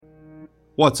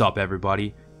What's up,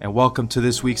 everybody, and welcome to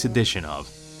this week's edition of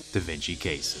Da Vinci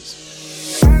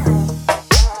Cases.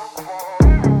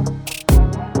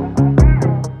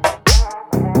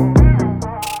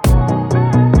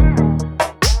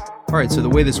 Alright, so the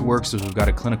way this works is we've got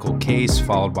a clinical case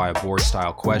followed by a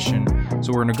board-style question.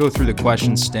 So we're going to go through the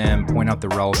question stem, point out the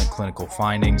relevant clinical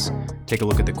findings, take a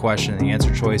look at the question and the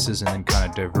answer choices, and then kind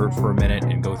of divert for a minute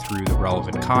and go through the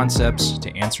relevant concepts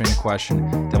to answering the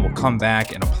question. Then we'll come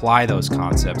back and apply those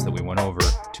concepts that we went over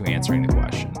to answering the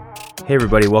question. Hey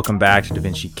everybody, welcome back to Da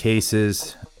Vinci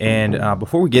Cases. And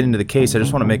before we get into the case, I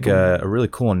just want to make a really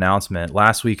cool announcement.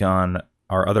 Last week on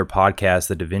our other podcast,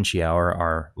 the Da Vinci Hour,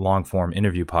 our long-form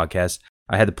interview podcast,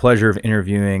 I had the pleasure of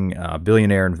interviewing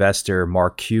billionaire investor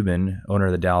Mark Cuban, owner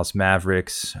of the Dallas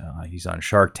Mavericks. He's on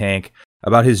Shark Tank,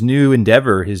 about his new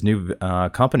endeavor, his new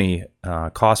company,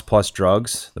 Cost Plus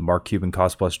Drugs, the Mark Cuban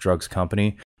Cost Plus Drugs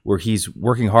company, where he's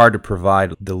working hard to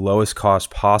provide the lowest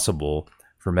cost possible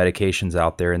for medications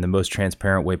out there in the most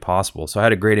transparent way possible. So I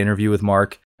had a great interview with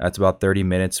Mark. That's about 30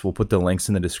 minutes. We'll put the links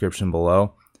in the description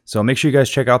below. So make sure you guys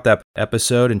check out that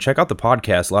episode and check out the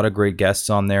podcast. A lot of great guests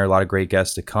on there, a lot of great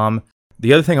guests to come.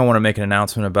 The other thing I want to make an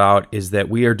announcement about is that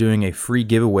we are doing a free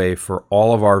giveaway for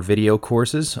all of our video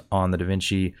courses on the Da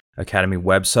Vinci Academy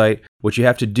website. What you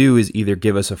have to do is either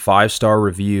give us a 5-star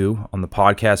review on the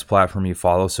podcast platform you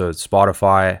follow, so it's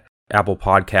Spotify, Apple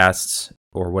Podcasts,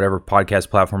 or whatever podcast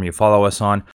platform you follow us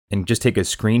on, and just take a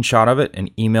screenshot of it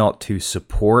and email it to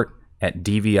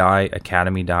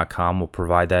support@dviacademy.com. We'll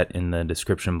provide that in the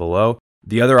description below.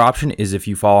 The other option is if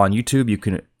you follow on YouTube, you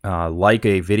can like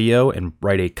a video and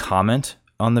write a comment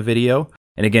on the video.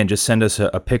 And again, just send us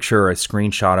a picture or a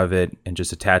screenshot of it and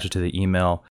just attach it to the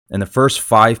email. And the first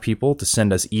 5 people to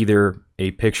send us either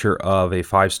a picture of a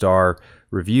 5-star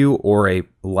review or a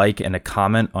like and a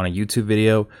comment on a YouTube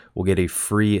video will get a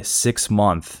free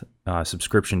 6-month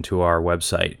subscription to our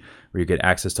website, where you get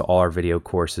access to all our video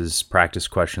courses, practice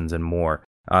questions, and more.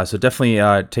 So definitely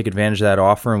take advantage of that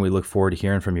offer, and we look forward to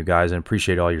hearing from you guys and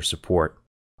appreciate all your support.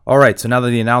 All right, so now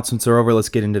that the announcements are over, let's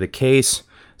get into the case.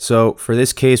 So for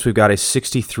this case, we've got a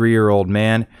 63-year-old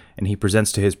man, and he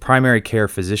presents to his primary care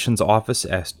physician's office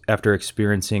after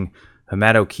experiencing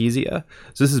hematochezia.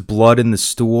 So this is blood in the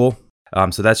stool.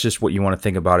 So that's just what you want to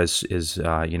think about is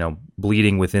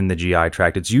bleeding within the GI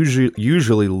tract. It's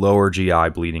usually lower GI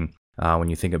bleeding when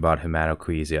you think about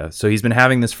hematochezia. So he's been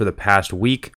having this for the past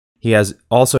week. He has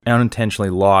also unintentionally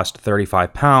lost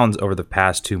 35 pounds over the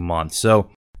past 2 months.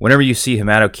 So whenever you see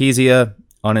hematochezia,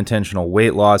 unintentional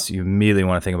weight loss, you immediately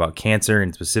want to think about cancer,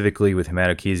 and specifically with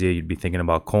hematochezia, you'd be thinking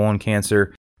about colon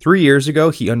cancer. 3 years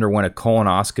ago, he underwent a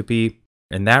colonoscopy,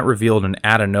 and that revealed an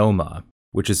adenoma,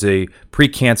 which is a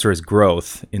precancerous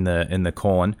growth in the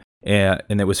colon, and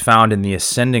it was found in the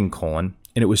ascending colon,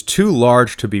 and it was too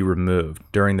large to be removed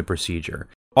during the procedure.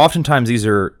 Oftentimes, these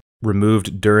are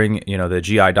removed during, the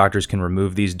GI doctors can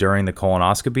remove these during the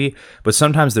colonoscopy, but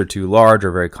sometimes they're too large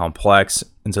or very complex,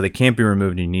 and so they can't be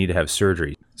removed and you need to have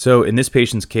surgery. So in this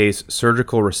patient's case,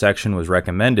 surgical resection was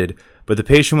recommended, but the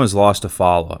patient was lost to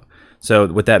follow-up. So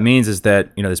what that means is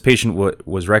that, this patient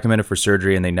was recommended for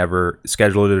surgery and they never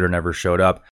scheduled it or never showed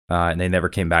up, and they never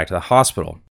came back to the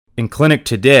hospital. In clinic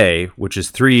today, which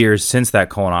is 3 years since that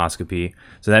colonoscopy,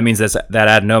 so that means that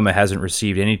adenoma hasn't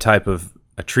received any type of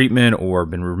a treatment or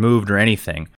been removed or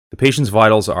anything. The patient's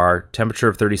vitals are temperature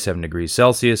of 37 degrees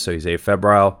Celsius, so he's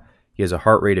afebrile. He has a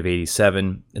heart rate of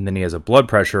 87, and then he has a blood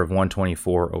pressure of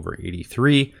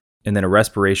 124/83, and then a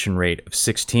respiration rate of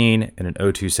 16 and an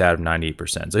O2 sat of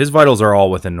 98%. So his vitals are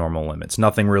all within normal limits.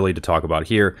 Nothing really to talk about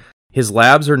here. His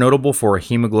labs are notable for a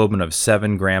hemoglobin of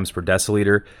 7 grams per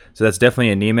deciliter, so that's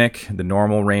definitely anemic. The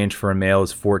normal range for a male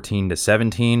is 14 to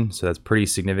 17, so that's pretty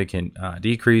significant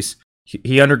decrease.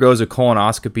 He undergoes a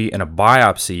colonoscopy and a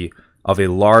biopsy of a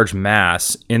large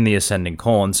mass in the ascending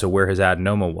colon, so where his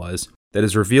adenoma was, that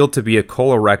is revealed to be a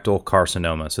colorectal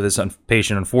carcinoma. So this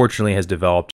patient unfortunately has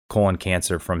developed colon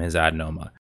cancer from his adenoma.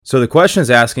 So the question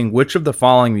is asking, which of the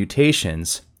following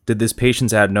mutations did this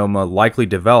patient's adenoma likely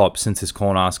develop since his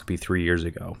colonoscopy 3 years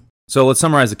ago? So let's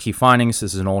summarize the key findings.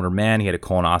 This is an older man. He had a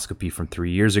colonoscopy from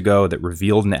 3 years ago that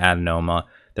revealed an adenoma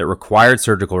that required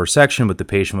surgical resection, but the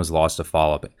patient was lost to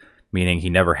follow-up, meaning he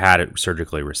never had it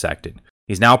surgically resected.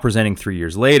 He's now presenting 3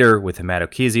 years later with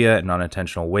hematochezia and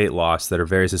unintentional weight loss that are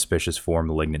very suspicious for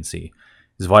malignancy.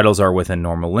 His vitals are within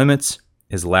normal limits.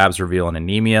 His labs reveal an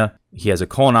anemia. He has a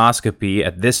colonoscopy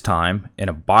at this time and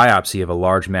a biopsy of a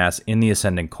large mass in the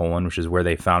ascending colon, which is where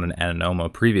they found an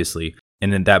adenoma previously.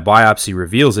 and then that biopsy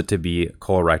reveals it to be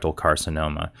colorectal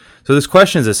carcinoma. So this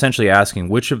question is essentially asking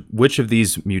which of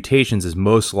these mutations is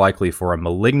most likely for a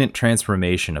malignant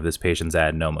transformation of this patient's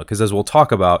adenoma. Because as we'll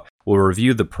talk about, we'll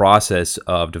review the process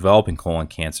of developing colon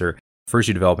cancer. First,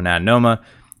 you develop an adenoma,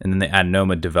 and then the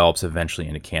adenoma develops eventually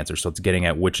into cancer. So it's getting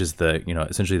at which is the,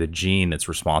 essentially the gene that's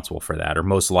responsible for that, or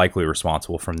most likely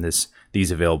responsible from these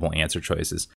available answer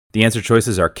choices. The answer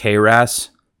choices are KRAS,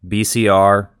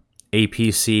 BCR,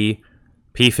 APC,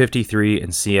 P53,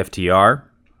 and CFTR.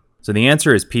 So the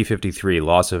answer is P53,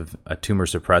 loss of a tumor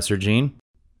suppressor gene.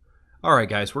 All right,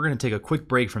 guys, we're going to take a quick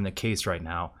break from the case right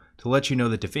now to let you know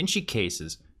that Da Vinci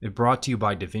Cases is brought to you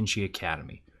by Da Vinci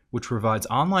Academy, which provides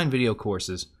online video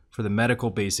courses for the medical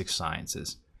basic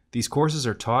sciences. These courses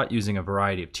are taught using a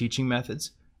variety of teaching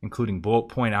methods, including bullet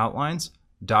point outlines,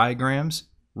 diagrams,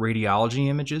 radiology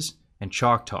images, and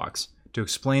chalk talks to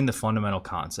explain the fundamental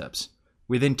concepts.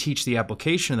 We then teach the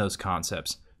application of those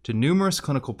concepts to numerous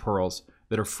clinical pearls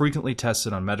that are frequently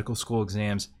tested on medical school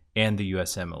exams and the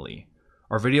USMLE.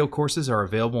 Our video courses are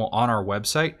available on our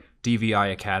website,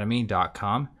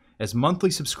 dviacademy.com, as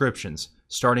monthly subscriptions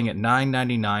starting at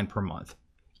 $9.99 per month.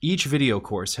 Each video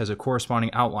course has a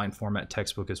corresponding outline format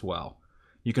textbook as well.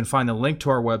 You can find the link to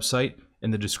our website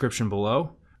in the description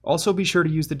below. Also, be sure to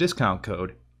use the discount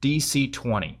code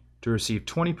DC20 to receive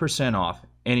 20% off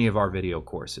any of our video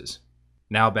courses.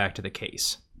 Now back to the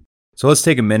case. So let's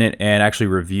take a minute and actually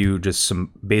review just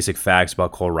some basic facts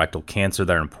about colorectal cancer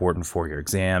that are important for your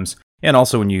exams, and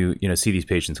also when you see these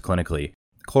patients clinically.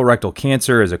 Colorectal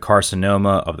cancer is a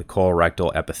carcinoma of the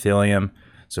colorectal epithelium,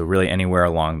 so really anywhere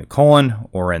along the colon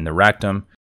or in the rectum.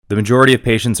 The majority of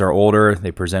patients are older.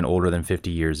 They present older than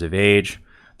 50 years of age.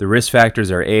 The risk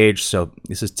factors are age. So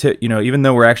this is, even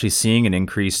though we're actually seeing an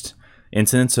increased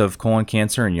incidence of colon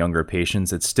cancer in younger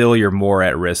patients, it's still you're more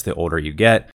at risk the older you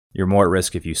get. You're more at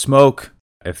risk if you smoke,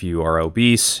 if you are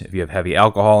obese, if you have heavy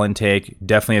alcohol intake.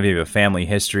 Definitely if you have a family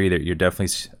history, that you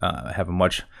definitely have a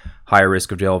much higher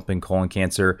risk of developing colon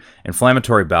cancer.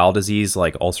 Inflammatory bowel disease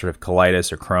like ulcerative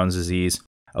colitis or Crohn's disease,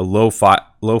 a low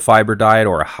fiber diet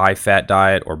or a high fat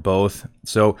diet or both.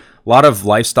 So a lot of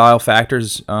lifestyle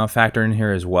factors factor in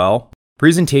here as well.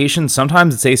 Presentation,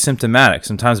 sometimes it's asymptomatic.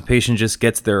 Sometimes a patient just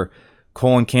gets their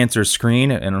colon cancer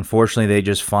screen and unfortunately they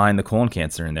just find the colon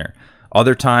cancer in there.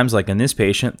 Other times, like in this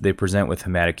patient, they present with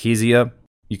hematochezia.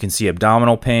 You can see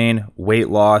abdominal pain, weight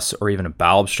loss, or even a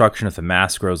bowel obstruction if the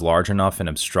mass grows large enough and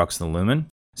obstructs the lumen.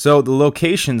 So the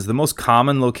locations, the most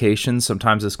common locations,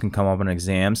 sometimes this can come up in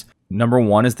exams. Number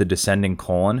one is the descending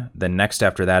colon. Then next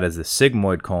after that is the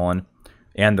sigmoid colon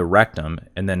and the rectum.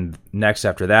 And then next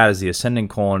after that is the ascending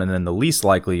colon. And then the least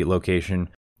likely location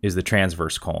is the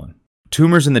transverse colon.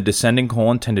 Tumors in the descending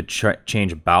colon tend to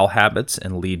change bowel habits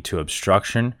and lead to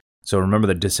obstruction. So remember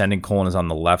the descending colon is on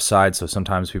the left side. So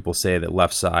sometimes people say that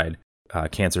left side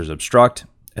cancers obstruct.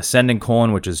 Ascending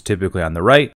colon, which is typically on the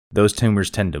right, those tumors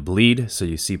tend to bleed. So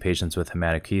you see patients with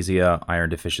hematochezia, iron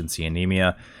deficiency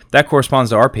anemia. That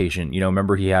corresponds to our patient.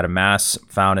 Remember he had a mass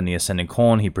found in the ascending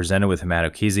colon. He presented with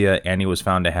hematochezia and he was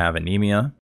found to have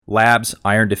anemia. Labs,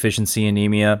 iron deficiency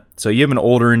anemia. So you have an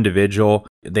older individual.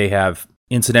 They have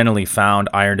incidentally found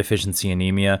iron deficiency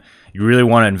anemia. You really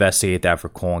want to investigate that for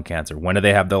colon cancer. When do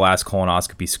they have the last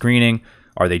colonoscopy screening?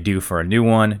 Are they due for a new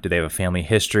one? Do they have a family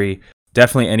history?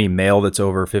 Definitely any male that's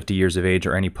over 50 years of age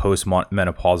or any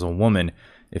post-menopausal woman,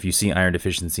 if you see iron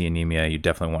deficiency anemia, you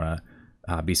definitely want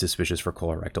to be suspicious for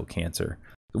colorectal cancer.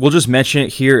 We'll just mention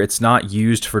it here. It's not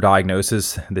used for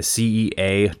diagnosis. The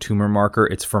CEA tumor marker,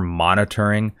 it's for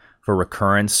monitoring for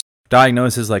recurrence.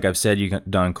 Diagnosis, like I've said, you've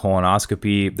done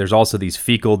colonoscopy. There's also these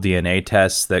fecal DNA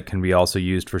tests that can be also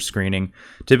used for screening.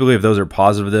 Typically, if those are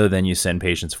positive, though, then you send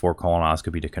patients for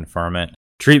colonoscopy to confirm it.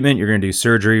 Treatment, you're going to do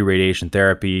surgery, radiation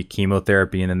therapy,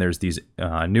 chemotherapy, and then there's these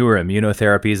newer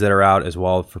immunotherapies that are out as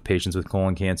well for patients with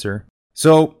colon cancer.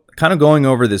 So kind of going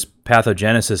over this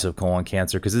pathogenesis of colon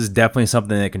cancer, because this is definitely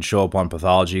something that can show up on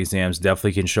pathology exams,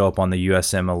 definitely can show up on the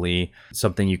USMLE,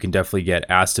 something you can definitely get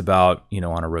asked about,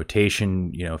 on a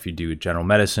rotation, if you do general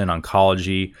medicine,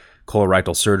 oncology,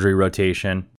 colorectal surgery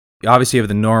rotation. You obviously have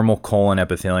the normal colon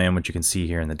epithelium, which you can see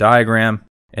here in the diagram.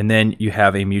 And then you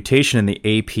have a mutation in the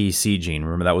APC gene.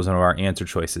 Remember, that was one of our answer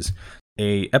choices.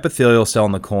 A epithelial cell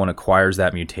in the colon acquires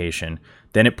that mutation.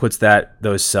 Then it puts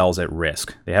those cells at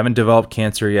risk. They haven't developed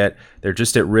cancer yet. They're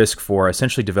just at risk for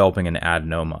essentially developing an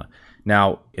adenoma.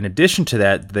 Now, in addition to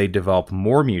that, they develop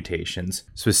more mutations,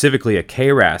 specifically a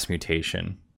KRAS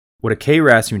mutation. What a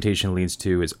KRAS mutation leads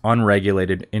to is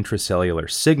unregulated intracellular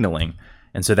signaling,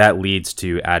 and so that leads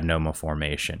to adenoma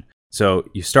formation. So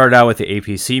you started out with the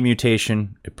APC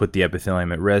mutation, it put the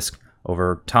epithelium at risk.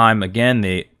 Over time, again,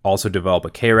 they also develop a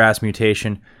KRAS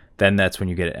mutation. Then that's when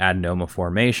you get adenoma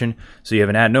formation. So you have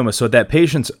an adenoma. So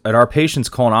at our patient's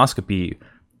colonoscopy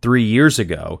 3 years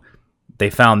ago, they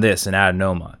found this, an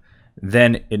adenoma.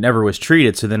 Then it never was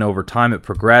treated. So then over time, it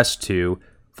progressed to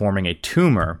forming a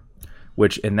tumor,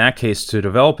 which in that case, to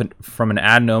develop it from an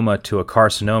adenoma to a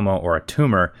carcinoma or a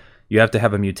tumor, you have to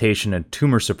have a mutation in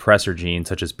tumor suppressor gene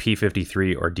such as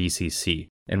P53 or DCC.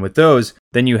 And with those,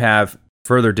 then you have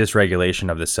further dysregulation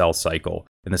of the cell cycle.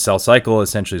 And the cell cycle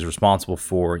essentially is responsible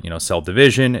for, cell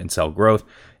division and cell growth.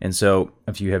 And so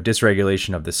if you have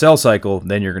dysregulation of the cell cycle,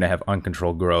 then you're going to have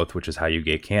uncontrolled growth, which is how you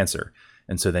get cancer.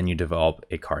 And so then you develop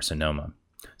a carcinoma.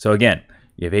 So again,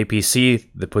 you have APC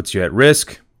that puts you at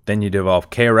risk. Then you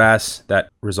develop KRAS that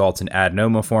results in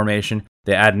adenoma formation.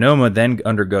 The adenoma then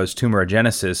undergoes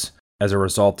tumorigenesis as a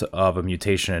result of a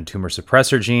mutation in tumor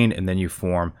suppressor gene, and then you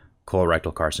form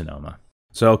colorectal carcinoma.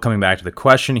 So coming back to the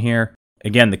question here,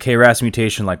 again, the KRAS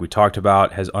mutation, like we talked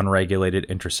about, has unregulated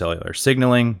intracellular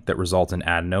signaling that results in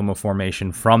adenoma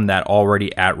formation from that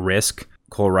already at-risk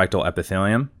colorectal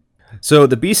epithelium. So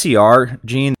the BCR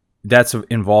gene, that's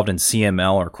involved in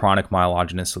CML or chronic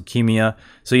myelogenous leukemia.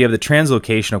 So you have the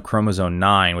translocation of chromosome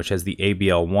 9, which has the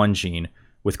ABL1 gene,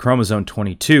 with chromosome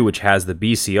 22, which has the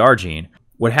BCR gene.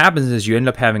 What happens is you end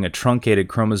up having a truncated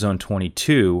chromosome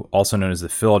 22, also known as the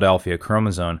Philadelphia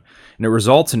chromosome, and it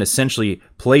results in essentially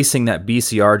placing that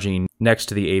BCR gene next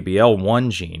to the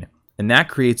ABL1 gene. And that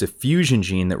creates a fusion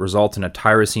gene that results in a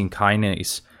tyrosine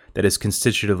kinase that is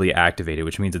constitutively activated,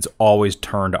 which means it's always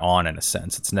turned on in a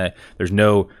sense. There's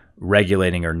no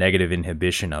regulating or negative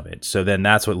inhibition of it. So then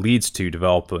that's what leads to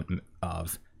development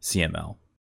of CML.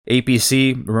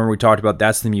 APC, remember we talked about,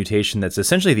 that's the mutation that's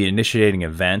essentially the initiating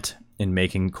event in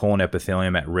making colon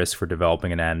epithelium at risk for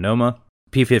developing an adenoma.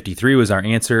 P53 was our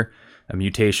answer, a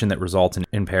mutation that results in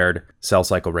impaired cell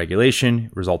cycle regulation,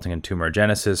 resulting in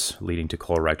tumorigenesis, leading to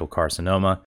colorectal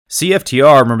carcinoma.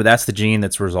 CFTR, remember, that's the gene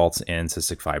that results in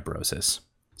cystic fibrosis.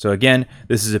 So again,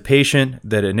 this is a patient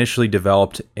that initially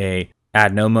developed a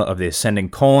adenoma of the ascending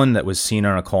colon that was seen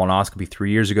on a colonoscopy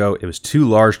 3 years ago. It was too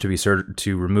large to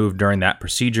be removed during that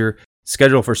procedure.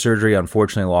 Scheduled for surgery,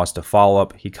 unfortunately lost to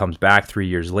follow-up. He comes back 3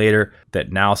 years later,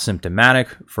 that now symptomatic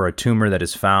for a tumor that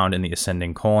is found in the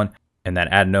ascending colon, and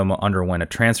that adenoma underwent a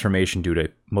transformation due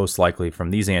to, most likely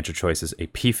from these answer choices, a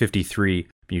P53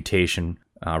 mutation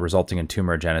resulting in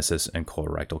tumorigenesis and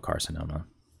colorectal carcinoma.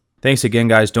 Thanks again,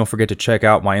 guys. Don't forget to check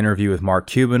out my interview with Mark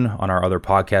Cuban on our other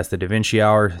podcast, The Da Vinci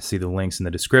Hour. See the links in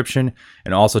the description.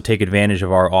 And also take advantage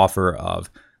of our offer of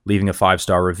leaving a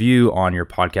 5-star review on your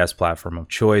podcast platform of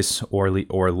choice,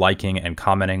 or liking and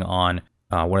commenting on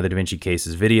one of the Da Vinci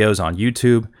Cases videos on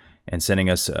YouTube, and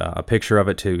sending us a picture of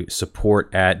it to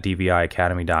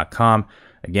support@dviacademy.com.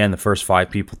 Again, the first 5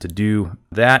 people to do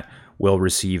that will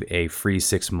receive a free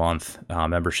 6-month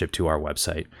membership to our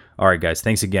website. All right, guys.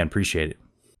 Thanks again. Appreciate it.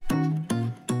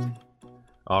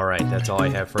 All right, that's all I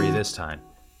have for you this time.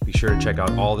 Be sure to check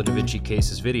out all the Da Vinci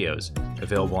Cases videos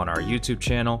available on our YouTube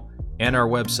channel and our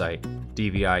website,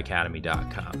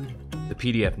 dviacademy.com. The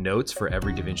PDF notes for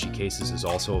every Da Vinci Cases is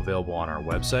also available on our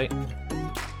website.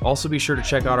 Also, be sure to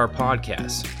check out our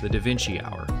podcast, The Da Vinci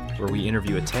Hour, where we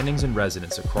interview attendings and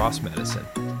residents across medicine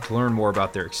to learn more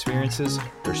about their experiences,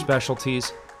 their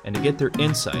specialties, and to get their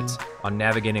insights on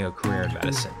navigating a career in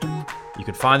medicine. You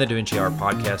can find the Da Vinci Hour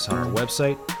podcast on our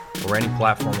website or any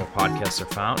platform where podcasts are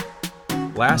found.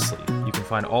 Lastly, you can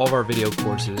find all of our video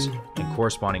courses and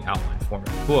corresponding outline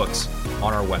format books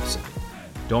on our website.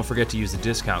 Don't forget to use the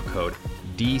discount code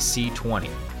DC20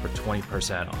 for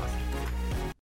 20% off.